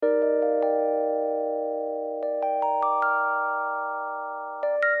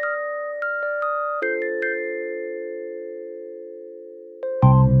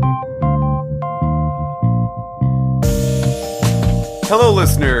Hello,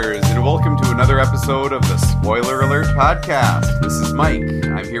 listeners, and welcome to another episode of the Spoiler Alert Podcast. This is Mike.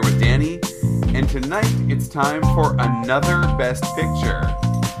 I'm here with Danny, and tonight it's time for another Best Picture.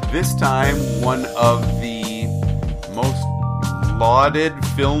 This time, one of the most lauded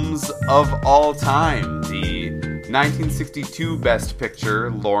films of all time, the 1962 Best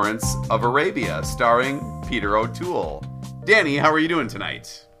Picture, Lawrence of Arabia, starring Peter O'Toole. Danny, how are you doing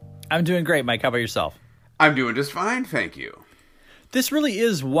tonight? I'm doing great, Mike. How about yourself? I'm doing just fine, thank you. This really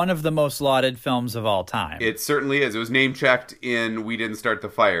is one of the most lauded films of all time. It certainly is. It was name-checked in We Didn't Start the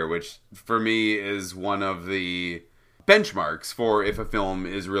Fire, which for me is one of the benchmarks for if a film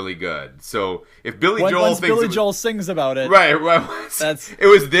is really good. So if Billy Joel thinks Billy Joel sings about it, right? Well, it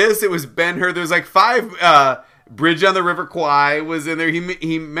was this. It was Ben-Hur. There's like 5. Bridge on the River Kwai was in there.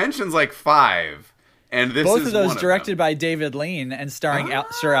 He mentions like 5. And this both is of those one directed by David Lean and starring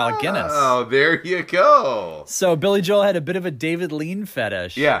Sir Alec Guinness. Oh, there you go. So Billy Joel had a bit of a David Lean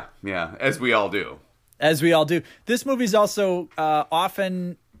fetish. Yeah, as we all do. As we all do. This movie's also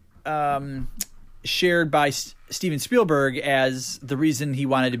often shared by Steven Spielberg as the reason he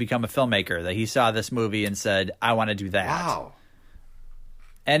wanted to become a filmmaker, that he saw this movie and said, I want to do that. Wow.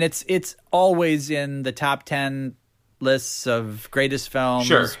 And it's always in the top 10 lists of greatest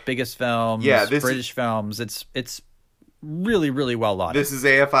films, biggest films, British films. It's really, really well lauded. This is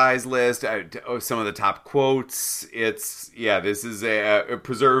AFI's list. Some of the top quotes. This is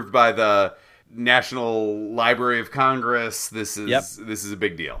preserved by the National Library of Congress. This is a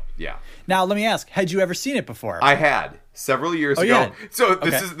big deal. Yeah. Now let me ask: had you ever seen it before? I had several years ago. Yeah. So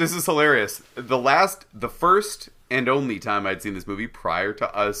this is hilarious. The first and only time I'd seen this movie prior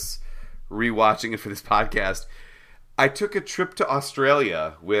to us rewatching it for this podcast, I took a trip to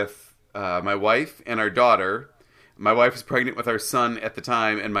Australia with my wife and our daughter. My wife was pregnant with our son at the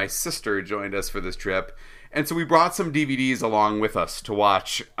time, and my sister joined us for this trip. And so we brought some DVDs along with us to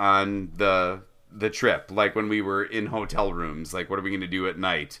watch on the trip, like when we were in hotel rooms. Like, what are we going to do at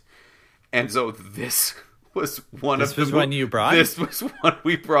night? And so this was one you brought? This was one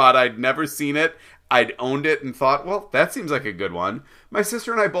we brought. I'd never seen it. I'd owned it and thought, well, that seems like a good one. My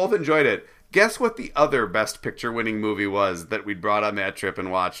sister and I both enjoyed it. Guess what the other Best Picture winning movie was that we'd brought on that trip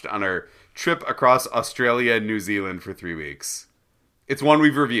and watched on our trip across Australia and New Zealand for 3 weeks? It's one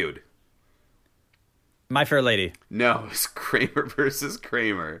we've reviewed. My Fair Lady. No, it's Kramer versus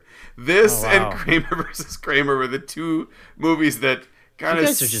Kramer. This and Kramer versus Kramer were the two movies that kind of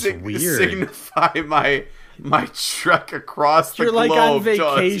signify my trek across the globe. You're like on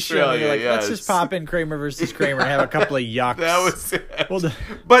vacation. You're like, let's just pop in Kramer versus Kramer and have a couple of yucks. That was it.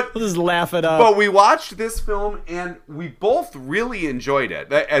 We'll just laugh it up. But we watched this film and we both really enjoyed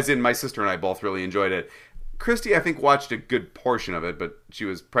it. As in, my sister and I both really enjoyed it. Christy, I think, watched a good portion of it, but she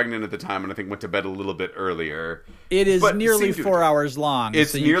was pregnant at the time and I think went to bed a little bit earlier. It is nearly 4 hours long.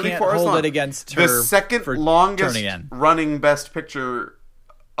 It's so nearly you can't 4 hours hold long. It against her. The second longest running Best Picture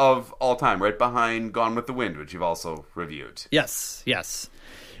of all time, right behind Gone with the Wind, which you've also reviewed. Yes.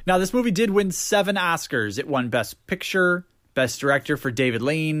 Now, this movie did win 7 Oscars. It won Best Picture, Best Director for David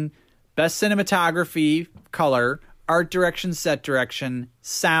Lean, Best Cinematography, Color, Art Direction, Set Direction,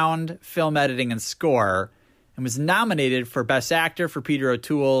 Sound, Film Editing, and Score, and was nominated for Best Actor for Peter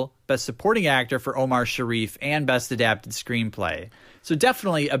O'Toole, Best Supporting Actor for Omar Sharif, and Best Adapted Screenplay. So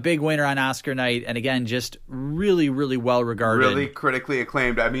definitely a big winner on Oscar night, and again, just really, really well regarded. Really critically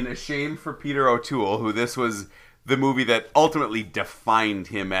acclaimed. I mean, a shame for Peter O'Toole, who this was the movie that ultimately defined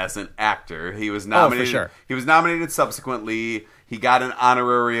him as an actor. He was nominated. For sure. He was nominated subsequently. He got an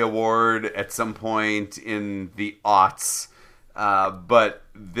honorary award at some point in the aughts, but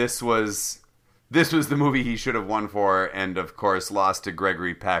this was the movie he should have won for, and of course lost to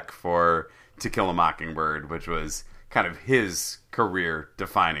Gregory Peck for To Kill a Mockingbird, which was kind of his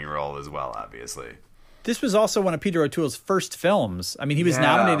career-defining role as well, obviously. This was also one of Peter O'Toole's first films. I mean, he was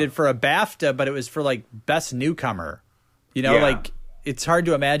nominated for a BAFTA, but it was for, like, Best Newcomer. You know, like, it's hard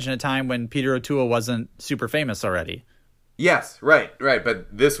to imagine a time when Peter O'Toole wasn't super famous already. Yes, right. But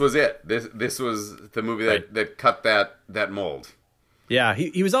this was it. This was the movie that cut that mold. Yeah,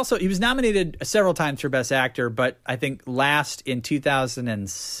 he was nominated several times for Best Actor, but I think last in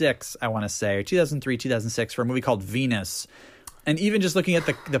 2006, I want to say, or 2003, 2006, for a movie called Venus. And even just looking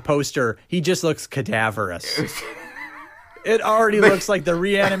at the poster, he just looks cadaverous. It already looks like the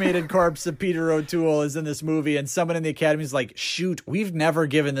reanimated corpse of Peter O'Toole is in this movie, and someone in the Academy is like, shoot, we've never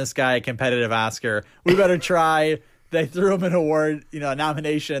given this guy a competitive Oscar. We better try. They threw him an award, a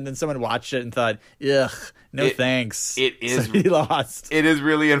nomination, and then someone watched it and thought, ugh, thanks. So he lost. It is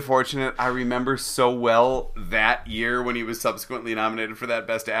really unfortunate. I remember so well that year when he was subsequently nominated for that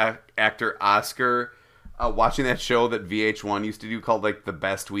Best Actor Oscar. watching that show that VH1 used to do called like The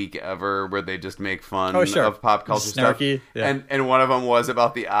Best Week Ever, where they just make fun sure. of pop culture Snarky, stuff. yeah. And one of them was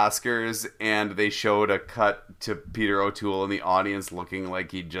about the Oscars, and they showed a cut to Peter O'Toole in the audience looking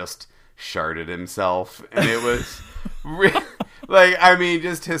like he just sharted himself, and it was like, I mean,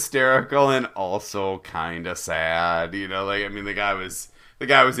 just hysterical and also kind of sad. You know, like, I mean, the guy was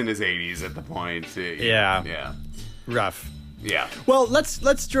in his 80s at the point. Yeah. Rough. Yeah. Well,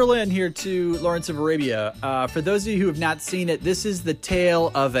 let's drill in here to Lawrence of Arabia. For those of you who have not seen it, this is the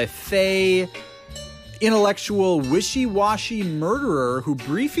tale of a fey, intellectual, wishy-washy murderer who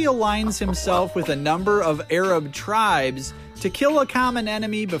briefly aligns himself with a number of Arab tribes to kill a common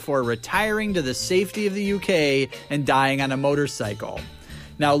enemy before retiring to the safety of the UK and dying on a motorcycle.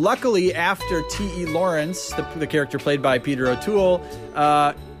 Now, luckily, after T.E. Lawrence, the character played by Peter O'Toole,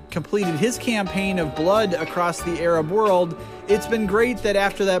 completed his campaign of blood across the Arab world, it's been great that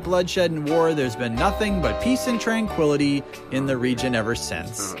after that bloodshed and war, there's been nothing but peace and tranquility in the region ever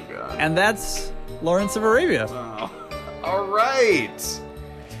since. Oh, God. And that's Lawrence of Arabia. Oh. All right.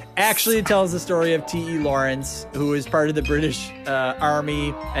 Actually, it tells the story of T.E. Lawrence, who is part of the British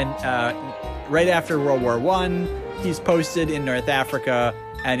Army, and right after World War I, he's posted in North Africa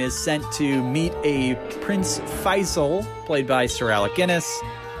and is sent to meet a Prince Faisal, played by Sir Alec Guinness,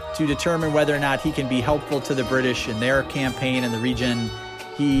 to determine whether or not he can be helpful to the British in their campaign in the region.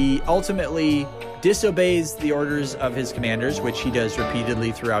 He ultimately disobeys the orders of his commanders, which he does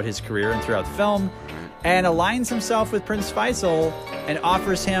repeatedly throughout his career and throughout the film, and aligns himself with Prince Faisal and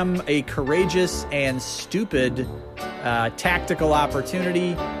offers him a courageous and stupid tactical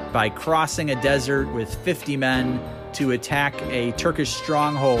opportunity by crossing a desert with 50 men to attack a Turkish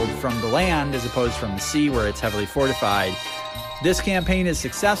stronghold from the land as opposed from the sea, where it's heavily fortified. This campaign is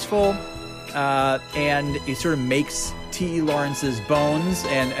successful, and he sort of makes T.E. Lawrence's bones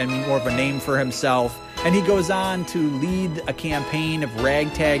and more of a name for himself. And he goes on to lead a campaign of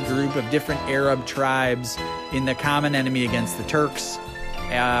ragtag group of different Arab tribes in the common enemy against the Turks,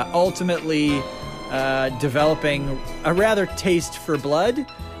 ultimately developing a rather taste for blood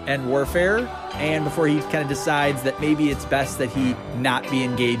and warfare. And before he kind of decides that maybe it's best that he not be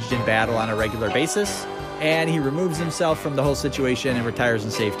engaged in battle on a regular basis, and he removes himself from the whole situation and retires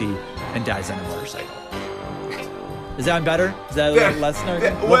in safety and dies on a motorcycle. Is that better? Is that a little less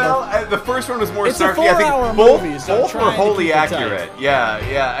snarky? Well, the first one was more it's snarky. A 4-hour I think both, movie, so both were wholly accurate. accurate.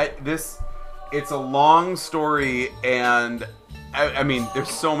 Yeah. It's a long story, and I mean, there's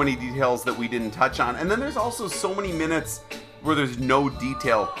so many details that we didn't touch on, and then there's also so many minutes where there's no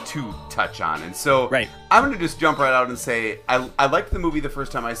detail to touch on. And so right. I'm going to just jump right out and say I liked the movie the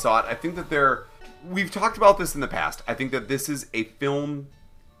first time I saw it. I think that we've talked about this in the past. I think that this is a film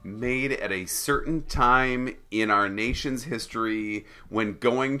made at a certain time in our nation's history when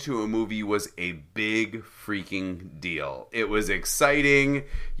going to a movie was a big freaking deal. It was exciting.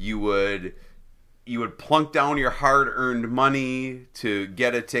 You would plunk down your hard-earned money to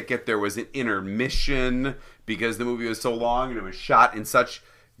get a ticket. There was an intermission because the movie was so long and it was shot in such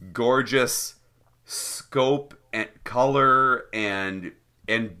gorgeous scope and color and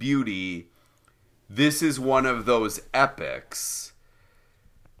beauty. This is one of those epics.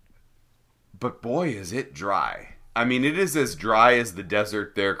 But boy, is it dry. I mean, it is as dry as the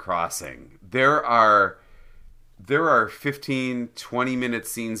desert they're crossing. There are 15, 20-minute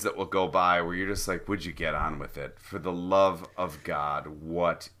scenes that will go by where you're just like, would you get on with it? For the love of God,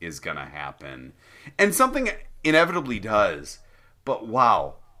 what is going to happen? And something inevitably does. But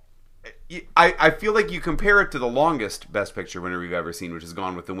wow. I feel like you compare it to the longest Best Picture winner we've ever seen, which is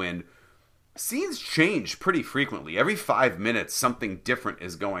Gone with the Wind. Scenes change pretty frequently. Every 5 minutes, something different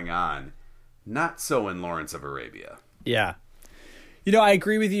is going on. Not so in Lawrence of Arabia. Yeah. You know, I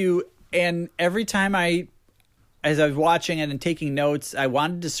agree with you. And every time as I was watching it and taking notes, I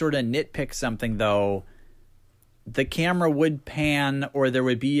wanted to sort of nitpick something, though. The camera would pan or there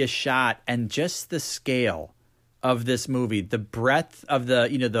would be a shot, and just the scale of this movie, the breadth of the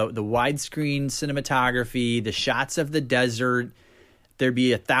widescreen cinematography, the shots of the desert. There'd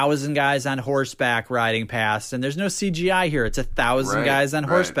be 1,000 guys on horseback riding past, and there's no CGI here. It's 1,000 guys on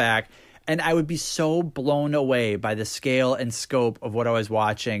horseback. And I would be so blown away by the scale and scope of what I was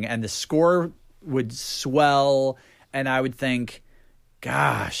watching. And the score would swell, and I would think,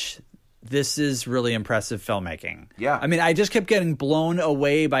 gosh, this is really impressive filmmaking. Yeah. I mean, I just kept getting blown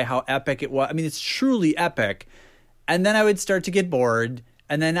away by how epic it was. I mean, it's truly epic. And then I would start to get bored,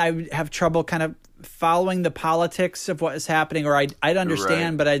 and then I would have trouble kind of following the politics of what is happening, or I'd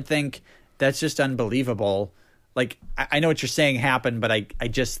understand, but I'd think that's just unbelievable. Like, I know what you're saying happened, but I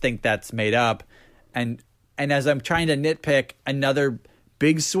just think that's made up. And as I'm trying to nitpick, another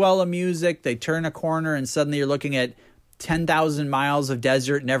big swell of music. They turn a corner and suddenly you're looking at 10,000 miles of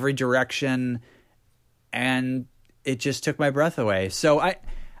desert in every direction. And it just took my breath away. So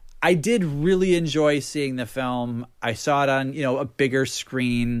I did really enjoy seeing the film. I saw it on, a bigger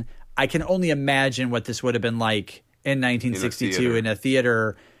screen. I can only imagine what this would have been like in 1962 in a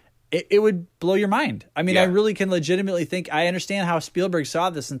theater. It would blow your mind. I mean, I really can legitimately think, I understand how Spielberg saw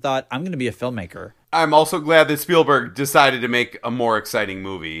this and thought, I'm going to be a filmmaker. I'm also glad that Spielberg decided to make a more exciting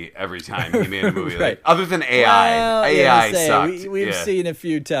movie every time he made a movie. Right. Like, other than AI. Well, AI sucked. We've seen a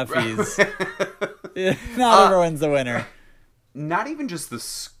few toughies. Not everyone's the winner. Not even just the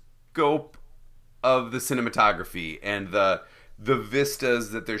scope of the cinematography and the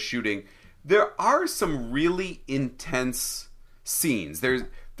vistas that they're shooting. There are some really intense scenes.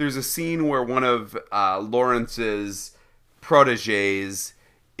 There's a scene where one of Lawrence's proteges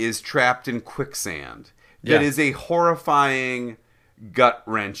is trapped in quicksand. That is a horrifying,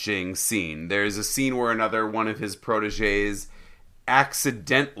 gut-wrenching scene. There's a scene where another one of his proteges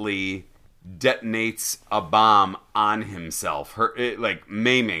accidentally detonates a bomb on himself,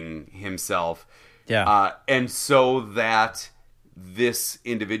 maiming himself. Yeah. And so that this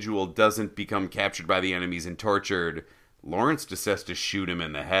individual doesn't become captured by the enemies and tortured, Lawrence just has to shoot him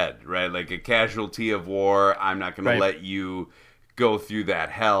in the head, right? Like a casualty of war. I'm not going to let you go through that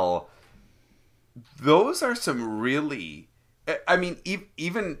hell. Those are some really, I mean,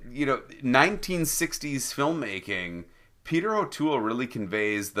 even 1960s filmmaking. Peter O'Toole really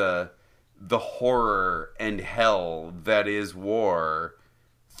conveys the horror and hell that is war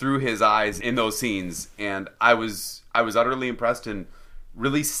through his eyes in those scenes, and I was utterly impressed and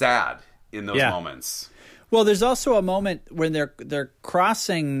really sad in those moments. Well, there's also a moment when they're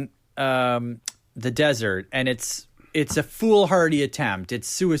crossing the desert, and it's a foolhardy attempt. It's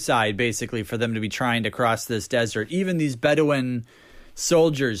suicide, basically, for them to be trying to cross this desert. Even these Bedouin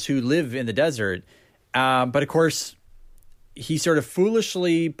soldiers who live in the desert. But, of course, he sort of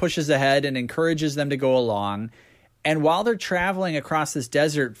foolishly pushes ahead and encourages them to go along. And while they're traveling across this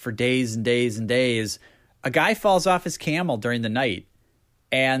desert for days and days and days, a guy falls off his camel during the night.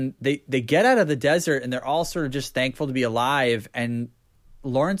 And they get out of the desert, and they're all sort of just thankful to be alive. And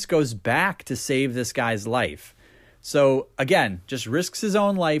Lawrence goes back to save this guy's life. So, again, just risks his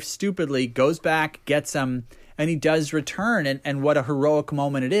own life stupidly, goes back, gets him, and he does return. And what a heroic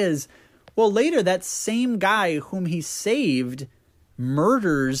moment it is. Well, later, that same guy whom he saved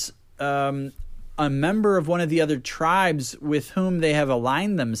murders a member of one of the other tribes with whom they have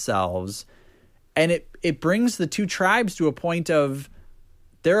aligned themselves. And it brings the two tribes to a point of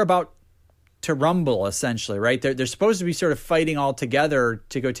they're about to rumble, essentially, right? They're supposed to be sort of fighting all together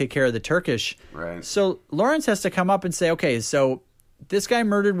to go take care of the Turkish. Right. So Lawrence has to come up and say, okay, so this guy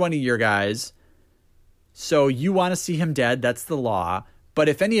murdered one of your guys. So you want to see him dead. That's the law. But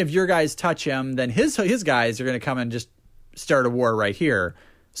if any of your guys touch him, then his guys are going to come and just start a war right here.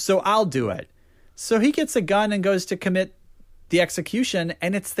 So I'll do it. So he gets a gun and goes to commit the execution,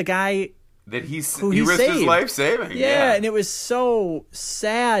 and it's the guy that he saved. risked his life saving. Yeah, and it was so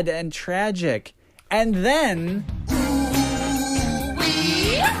sad and tragic. And then...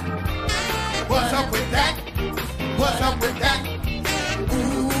 Ooh-wee. What's up with that? What's up with that?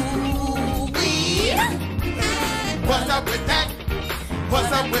 Ooh-wee. What's up with that?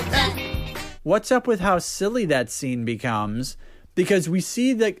 What's up with that? What's up with how silly that scene becomes? Because we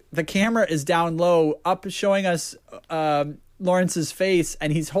see that the camera is down low, up showing us Lawrence's face,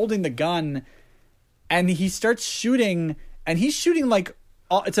 and he's holding the gun, and he starts shooting, and he's shooting like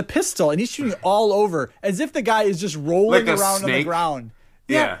it's a pistol, and he's shooting all over as if the guy is just rolling like around snake? on the ground.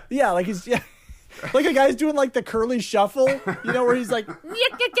 Yeah, like he's like a guy's doing like the curly shuffle, where he's like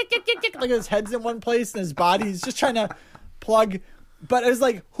like his head's in one place and his body's just trying to plug. But I was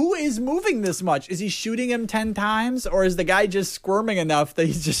like, who is moving this much? Is he shooting him 10 times? Or is the guy just squirming enough that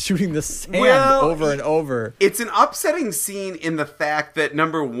he's just shooting the sand over and over? It's an upsetting scene in the fact that,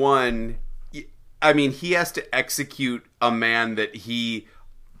 number one, I mean, he has to execute a man that he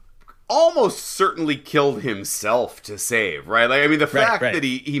almost certainly killed himself to save, right? Like, I mean, the fact that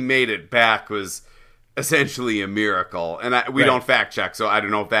he made it back was essentially a miracle. And we don't fact check, so I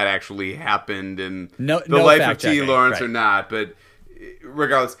don't know if that actually happened in the life of T. Lawrence or not, but...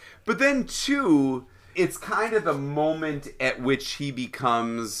 regardless. But then, too, it's kind of the moment at which he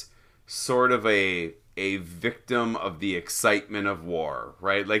becomes sort of a victim of the excitement of war,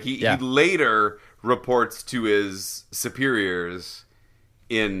 right? Like, he later reports to his superiors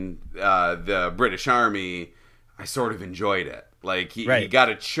in the British Army, I sort of enjoyed it. Like, he got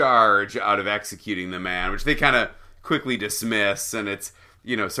a charge out of executing the man, which they kind of quickly dismiss, and it's,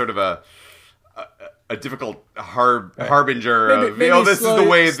 sort of a a difficult harbinger of, Maybe this slow- is the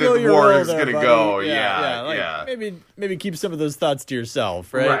way slow the your war roll is there, going to buddy. go. Like, Yeah. Maybe keep some of those thoughts to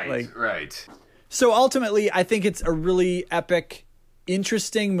yourself, right? Right, right. So ultimately, I think it's a really epic,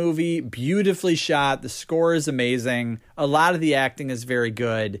 interesting movie, beautifully shot. The score is amazing. A lot of the acting is very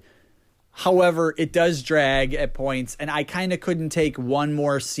good. However, it does drag at points, and I kind of couldn't take one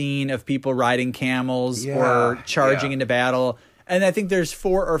more scene of people riding camels or charging into battle. And I think there's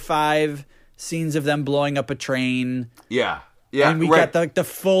 4 or 5 scenes of them blowing up a train. Yeah. And we got the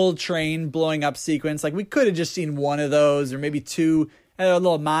full train blowing up sequence. Like, we could have just seen one of those or maybe 2, a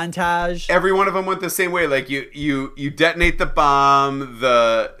little montage. Every one of them went the same way. Like you detonate the bomb,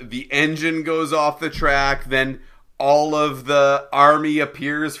 the engine goes off the track, then all of the army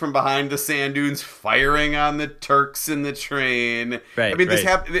appears from behind the sand dunes, firing on the Turks in the train. Right, I mean, this right.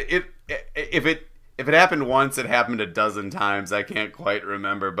 happened. If it happened once, it happened a dozen times. I can't quite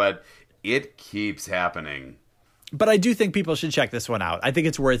remember, but it keeps happening. But I do think people should check this one out. I think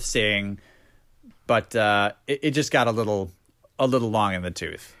it's worth seeing, but it just got a little long in the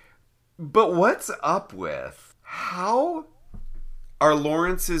tooth. But what's up with how are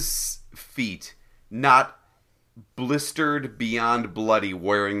Lawrence's feet not blistered beyond bloody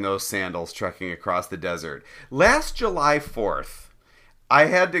wearing those sandals trekking across the desert? Last July 4th, I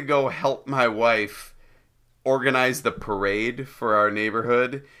had to go help my wife organize the parade for our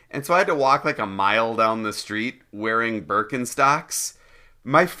neighborhood, and so I had to walk like a mile down the street wearing Birkenstocks.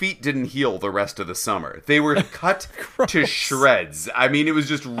 My feet didn't heal the rest of the summer. They were cut to shreds. I mean, it was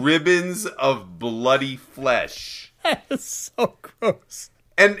just ribbons of bloody flesh. That's so gross.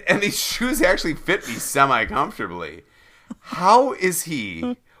 And these shoes actually fit me semi-comfortably. How is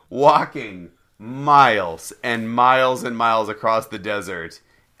he walking miles and miles and miles across the desert,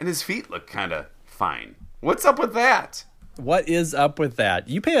 and his feet look kind of fine? What's up with that? What is up with that?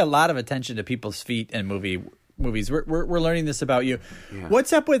 You pay a lot of attention to people's feet in movies. We're learning this about you. Yeah.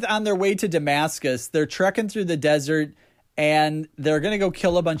 What's up with on their way to Damascus? They're trekking through the desert, and they're going to go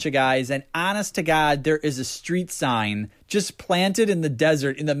kill a bunch of guys. And honest to God, there is a street sign just planted in the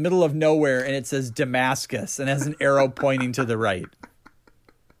desert in the middle of nowhere, and it says Damascus and has an arrow pointing to the right.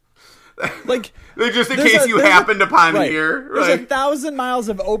 Like, just in case you happened upon here. Right. There's 1,000 miles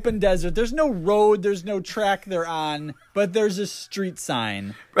of open desert. There's no road. There's no track they're on, but there's a street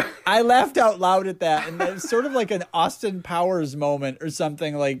sign. I laughed out loud at that, and it's sort of like an Austin Powers moment or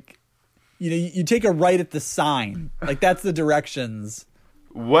something. Like, you take a right at the sign. Like, that's the directions.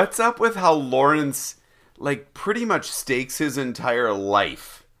 What's up with how Lawrence, like, pretty much stakes his entire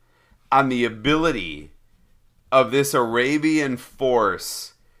life on the ability of this Arabian force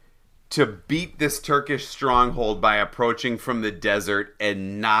to beat this Turkish stronghold by approaching from the desert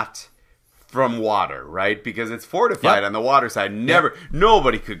and not from water, right? Because it's fortified on the water side.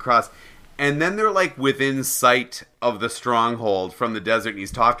 Nobody could cross. And then they're like within sight of the stronghold from the desert, and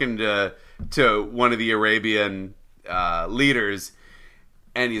he's talking to one of the Arabian leaders,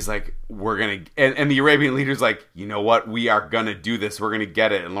 and he's like, we're going to... And the Arabian leader's like, you know what? We are going to do this. We're going to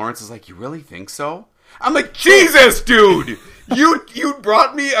get it. And Lawrence is like, you really think so? I'm like, Jesus, dude! You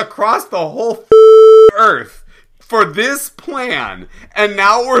brought me across the whole earth for this plan, and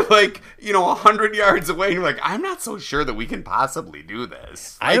now we're like, 100 yards away, and you're like, I'm not so sure that we can possibly do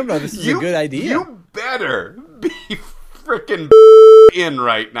this. I don't know. This is a good idea. You better be freaking in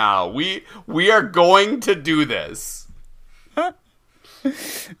right now. We are going to do this.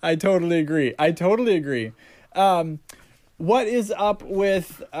 I totally agree. What is up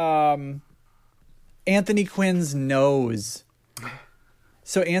with Anthony Quinn's nose?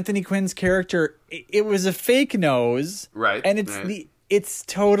 So Anthony Quinn's character, it was a fake nose, right? And it's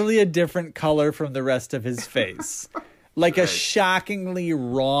totally a different color from the rest of his face, like a shockingly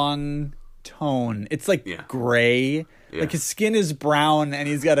wrong tone. It's like gray, like his skin is brown, and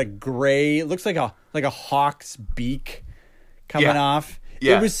he's got a gray. It looks like a hawk's beak coming off.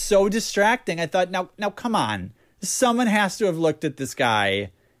 Yeah. It was so distracting. I thought, now come on, someone has to have looked at this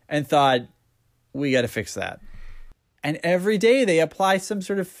guy and thought, we got to fix that. And every day they apply some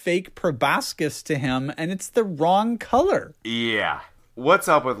sort of fake proboscis to him, and it's the wrong color. Yeah. What's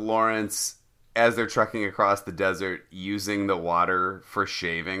up with Lawrence as they're trekking across the desert using the water for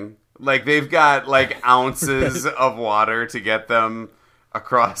shaving? Like, they've got, like, ounces of water to get them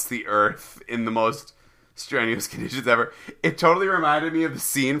across the earth in the most strenuous conditions ever. It totally reminded me of the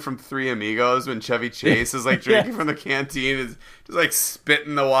scene from Three Amigos when Chevy Chase is, like, drinking from the canteen, is just, like,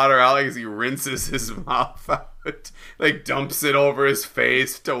 spitting the water out, like, as he rinses his mouth out. Like, dumps it over his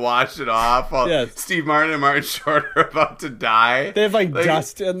face to wash it off while Steve Martin and Martin Short are about to die. They have like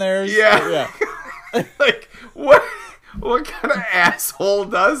dust in there. Yeah. Like, what kind of asshole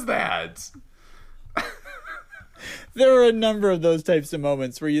does that? There are a number of those types of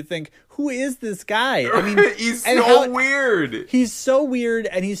moments where you think, who is this guy? I mean, He's and so weird. He's so weird,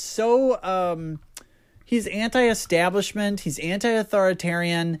 and he's so he's anti-establishment, he's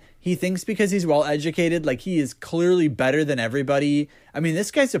anti-authoritarian. He thinks because he's well-educated, like he is clearly better than everybody. I mean,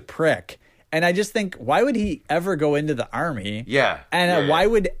 this guy's a prick. And I just think, why would he ever go into the army? Yeah. And why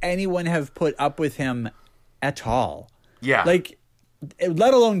would anyone have put up with him at all? Yeah. Like,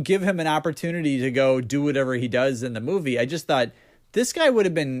 let alone give him an opportunity to go do whatever he does in the movie. I just thought this guy would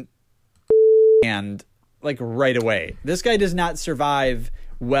have been and like right away. This guy does not survive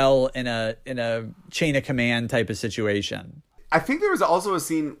well in a chain of command type of situation. I think there was also a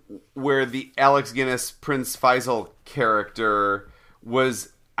scene where the Alex Guinness Prince Faisal character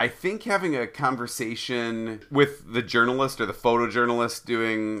was, I think, having a conversation with the journalist or the photojournalist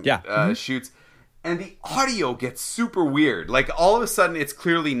doing shoots. And the audio gets super weird. Like, all of a sudden, it's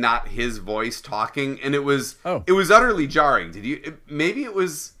clearly not his voice talking, and it was utterly jarring. Maybe it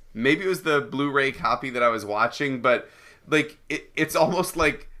was the Blu-ray copy that I was watching, but like it's almost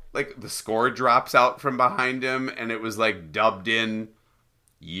like the score drops out from behind him, and it was like dubbed in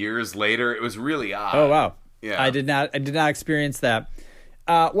years later. It was really odd. Oh wow! Yeah, I did not experience that.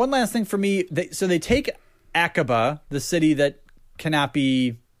 One last thing for me. They take Aqaba, the city that cannot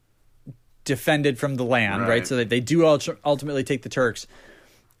be defended from the land, right? So they do ultimately take the Turks,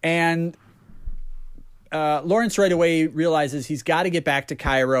 and Lawrence right away realizes he's got to get back to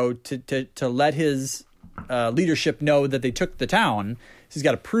Cairo to let his leadership know that they took the town. So he's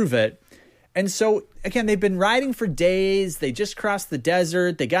got to prove it. And so again, they've been riding for days. They just crossed the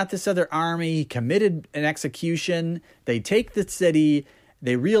desert. They got this other army. He committed an execution. They take the city.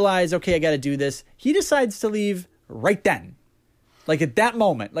 They realize, okay, I got to do this. He decides to leave right then. Like at that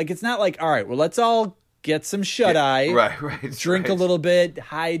moment, like it's not like, all right, well, let's all get some shut-eye, drink a little bit,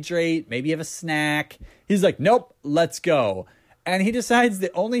 hydrate, maybe have a snack. He's like, nope, let's go. And he decides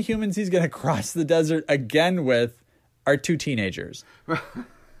the only humans he's going to cross the desert again with are two teenagers.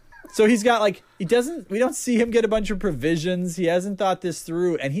 So he's got like, we don't see him get a bunch of provisions. He hasn't thought this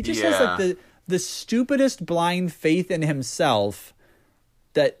through. And he just has like the stupidest blind faith in himself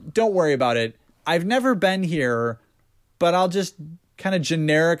that, don't worry about it. I've never been here, but I'll just kind of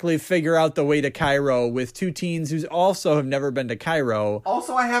generically figure out the way to Cairo with two teens who also have never been to Cairo.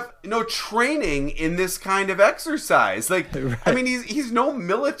 Also, I have no training in this kind of exercise. Like, I mean, he's no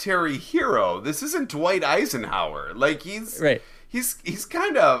military hero. This isn't Dwight Eisenhower. Like, he's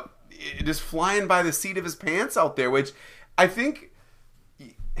kind of just flying by the seat of his pants out there, which I think.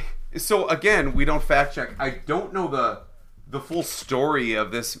 So again, we don't fact check. I don't know the full story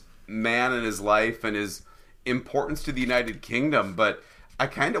of this man and his life and his importance to the United Kingdom, but I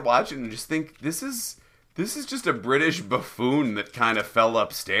kind of watch it and just think this is just a British buffoon that kind of fell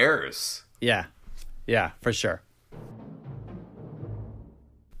upstairs. Yeah, for sure.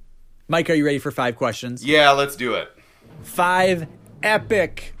 Mike, are you ready for 5 questions? Yeah, let's do it. 5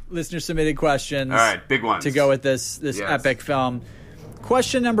 epic listener submitted questions. All right, big ones to go with this epic film.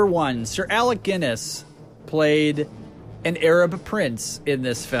 Question number 1: Sir Alec Guinness played an Arab prince in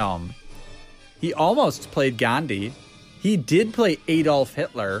this film. He almost played Gandhi. He did play Adolf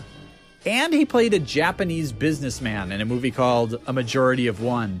Hitler. And he played a Japanese businessman in a movie called A Majority of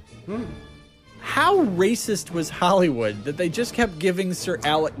One. How racist was Hollywood that they just kept giving Sir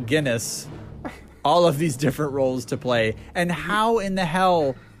Alec Guinness all of these different roles to play? And how in the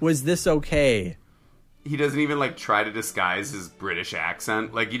hell was this okay? He doesn't even like try to disguise his British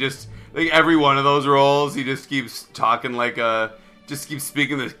accent. Like he just like every one of those roles, he just keeps talking like just keeps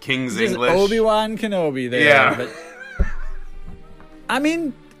speaking the King's English. Obi-Wan Kenobi there. Yeah. But, I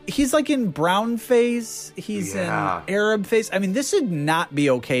mean, he's like in brown face. He's in Arab face. I mean, this would not be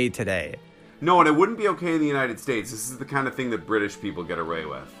okay today. No, and it wouldn't be okay in the United States. This is the kind of thing that British people get away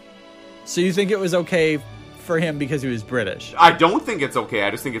with. So you think it was okay for him because he was British? I don't think it's okay.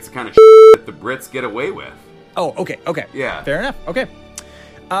 I just think it's the kind of that the Brits get away with. Oh, okay. Yeah. Fair enough. Okay.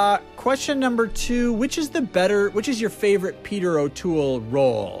 Question number 2: Which is your favorite Peter O'Toole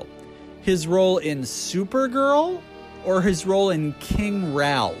role? His role in Supergirl or his role in King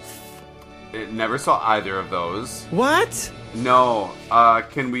Ralph? Never saw either of those. What? No.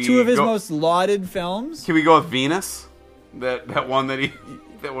 Can we? 2 of his most lauded films. Can we go with Venus? That one that he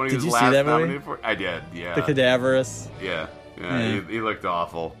was last nominated for. I did. Yeah. The Cadaverous. Yeah. He looked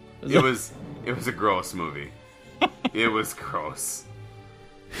awful. It was a gross movie. It was gross.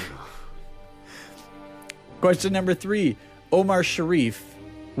 Question number 3: Omar Sharif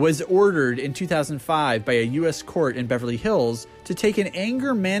was ordered in 2005 by a U.S. court in Beverly Hills to take an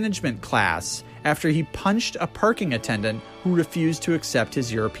anger management class after he punched a parking attendant who refused to accept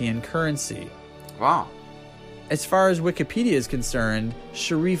his European currency. Wow. As far as Wikipedia is concerned,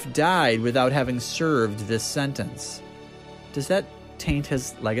 Sharif died without having served this sentence. Does that taint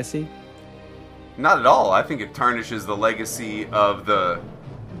his legacy? Not at all. I think it tarnishes the legacy of the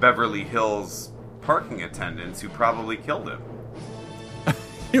Beverly Hills parking attendants who probably killed him.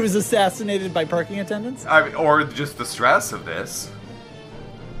 He was assassinated by parking attendants? Or just the stress of this.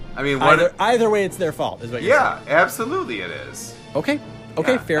 I mean, what? Either way, it's their fault, is what you're saying. Yeah, absolutely it is. Okay,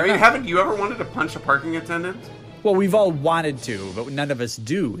 Yeah. fair I mean, enough. haven't you ever wanted to punch a parking attendant? Well, we've all wanted to, but none of us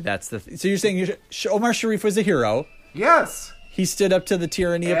do. That's the So you're saying Omar Sharif was a hero. Yes. He stood up to the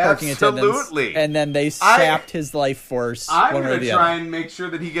tyranny of parking attendants. Absolutely. And then they sapped his life force I'm one way or going to the try other. and make sure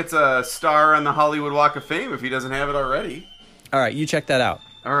that he gets a star on the Hollywood Walk of Fame if he doesn't have it already. All right, you check that out.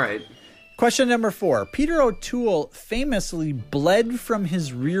 All right. Question number 4. Peter O'Toole famously bled from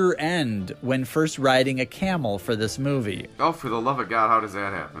his rear end when first riding a camel for this movie. Oh, for the love of God, how does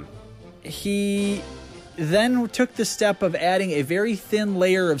that happen? He then took the step of adding a very thin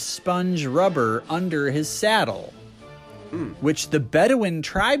layer of sponge rubber under his saddle, which the Bedouin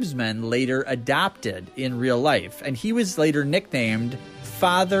tribesmen later adopted in real life. And he was later nicknamed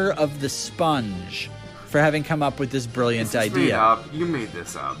Father of the Sponge for having come up with this brilliant This is made idea. up. You made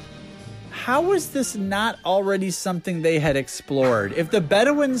this up. How was this not already something they had explored? If the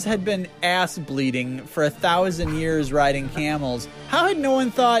Bedouins had been ass bleeding for 1,000 years riding camels, how had no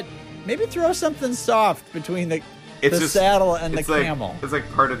one thought, maybe throw something soft between the saddle and the camel? It's like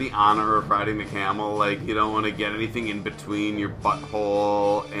part of the honor of riding the camel. Like, you don't want to get anything in between your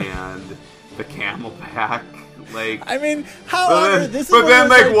butthole and the camelback. Like, I mean, how but on then, earth? This is but one then of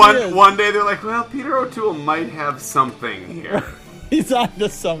like those ideas. one day they're like, well, Peter O'Toole might have something here. He's onto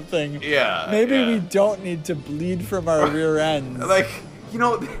something. Yeah, Maybe yeah. we don't need to bleed from our rear ends. Like, you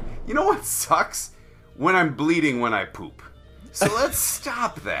know what sucks? When I'm bleeding when I poop. So let's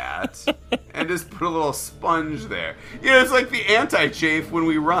stop that and just put a little sponge there. You know, it's like the anti-chafe when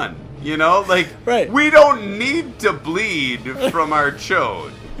we run. You know, like Right. we don't need to bleed from our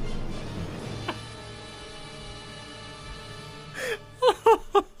chode.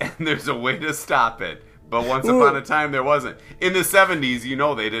 And there's a way to stop it. But once upon a time, there wasn't. In the 70s, you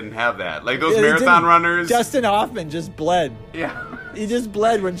know they didn't have that. Like those Yeah, they marathon didn't. runners. Dustin Hoffman just bled. Yeah. He just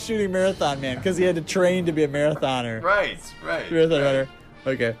bled when shooting Marathon Man because he had to train to be a marathoner. Right. Marathon runner.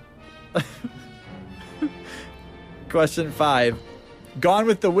 Okay. Question 5. Gone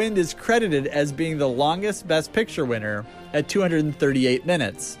with the Wind is credited as being the longest Best Picture winner at 238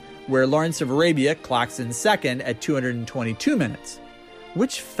 minutes, where Lawrence of Arabia clocks in second at 222 minutes.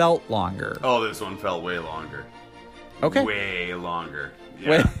 Which felt longer? Oh, this one felt way longer. Okay. Way longer. Yeah.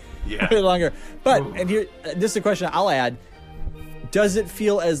 Way, Yeah. way longer. But, Ooh. and here, this is a question I'll add. Does it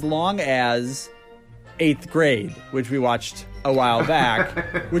feel as long as 8th Grade, which we watched a while back,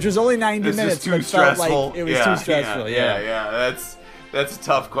 which was only 90 This minutes, is too but felt stressful. like it was too stressful. Yeah. That's a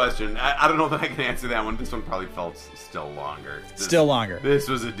tough question. I don't know that I can answer that one. This one probably felt still longer. Still longer. This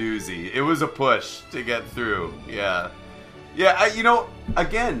was a doozy. It was a push to get through. Yeah. Yeah,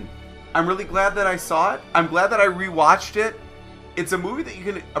 again, I'm really glad that I saw it. I'm glad that I rewatched it. It's a movie that you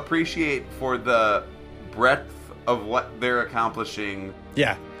can appreciate for the breadth of what they're accomplishing.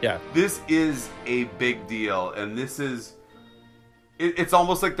 Yeah. This is a big deal, and this is... It's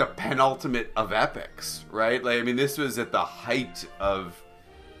almost like the penultimate of epics, right? Like, I mean, this was at the height of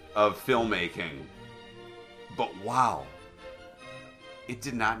filmmaking. But wow. It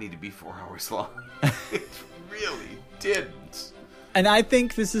did not need to be 4 hours long. It really didn't. And I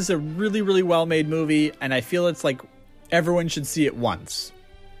think this is a really, really well-made movie, and I feel it's like everyone should see it once,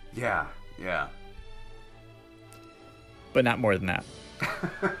 Yeah. but not more than that.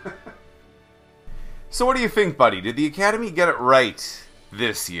 So what do you think, buddy? Did the Academy get it right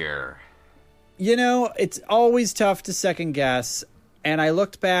this year? You know, it's always tough to second guess. And I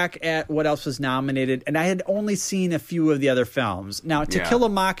looked back at what else was nominated, and I had only seen a few of the other films. Now, To Yeah. Kill a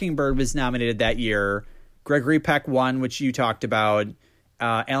Mockingbird was nominated that year. Gregory Peck won, which you talked about.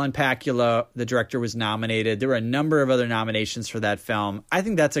 Alan Pakula, the director, was nominated. There were a number of other nominations for that film. I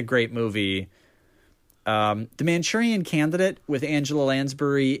think that's a great movie. The Manchurian Candidate with Angela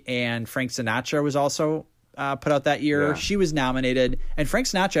Lansbury and Frank Sinatra was also put out that year. Yeah. She was nominated, and Frank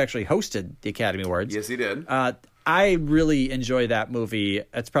Sinatra actually hosted the Academy Awards. Yes, he did. I really enjoy that movie.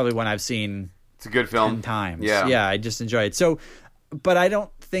 It's probably one I've seen It's a good film. 10 times. Yeah. I just enjoy it. So, but I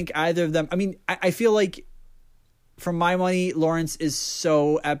don't think either of them. I mean, I feel like, for my money, Lawrence is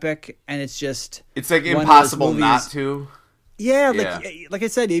so epic, and it's just It's like one of those impossible movies- not to. Yeah, Yeah. like I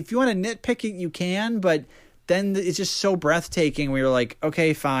said, if you want to nitpick it, you can, but then it's just so breathtaking. Where you're like,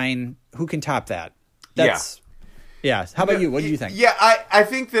 okay, fine, who can top that? Yeah. How about you? What do you think? Yeah, I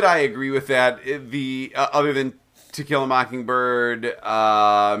think that I agree with that. Other than To Kill a Mockingbird,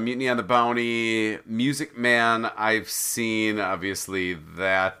 Mutiny on the Bounty, Music Man I've seen. Obviously,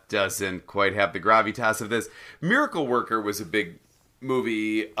 that doesn't quite have the gravitas of this. Miracle Worker was a big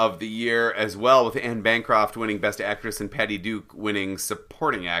movie of the year as well, with Anne Bancroft winning Best Actress and Patty Duke winning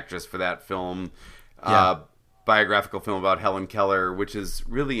Supporting Actress for that film. Biographical film about Helen Keller, which is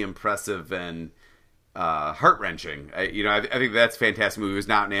really impressive and heart-wrenching. I think that's a fantastic movie. It was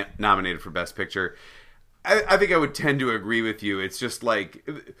not nominated for Best Picture. I think I would tend to agree with you. It's just like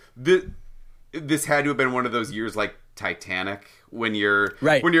this had to have been one of those years like Titanic, when you're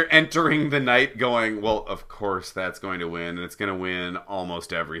entering the night going, well, of course that's going to win, and it's going to win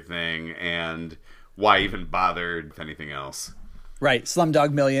almost everything, and why even bother with anything else? Right,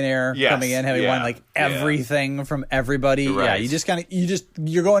 Slumdog Millionaire coming in, having won like everything from everybody. Right. Yeah,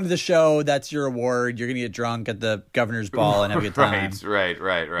 you're going to the show. That's your award. You're gonna get drunk at the governor's ball and have a good time. Right.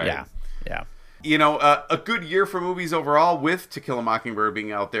 Yeah. A good year for movies overall, with To Kill a Mockingbird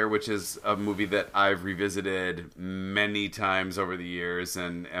being out there, which is a movie that I've revisited many times over the years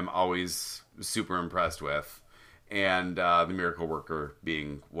and am always super impressed with. And The Miracle Worker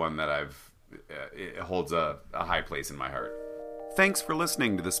being one that it holds a high place in my heart. Thanks for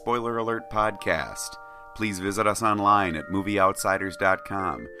listening to the Spoiler Alert podcast. Please visit us online at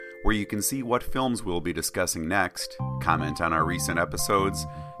movieoutsiders.com, where you can see what films we'll be discussing next, comment on our recent episodes,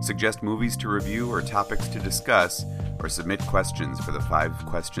 suggest movies to review or topics to discuss, or submit questions for the 5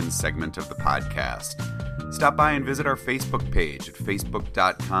 questions segment of the podcast. Stop by and visit our Facebook page at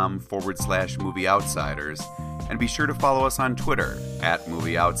facebook.com/movieoutsiders, and be sure to follow us on Twitter at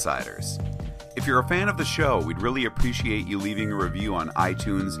movieoutsiders. If you're a fan of the show, we'd really appreciate you leaving a review on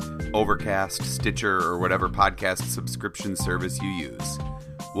iTunes, Overcast, Stitcher, or whatever podcast subscription service you use.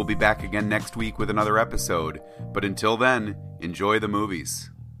 We'll be back again next week with another episode, but until then, enjoy the movies.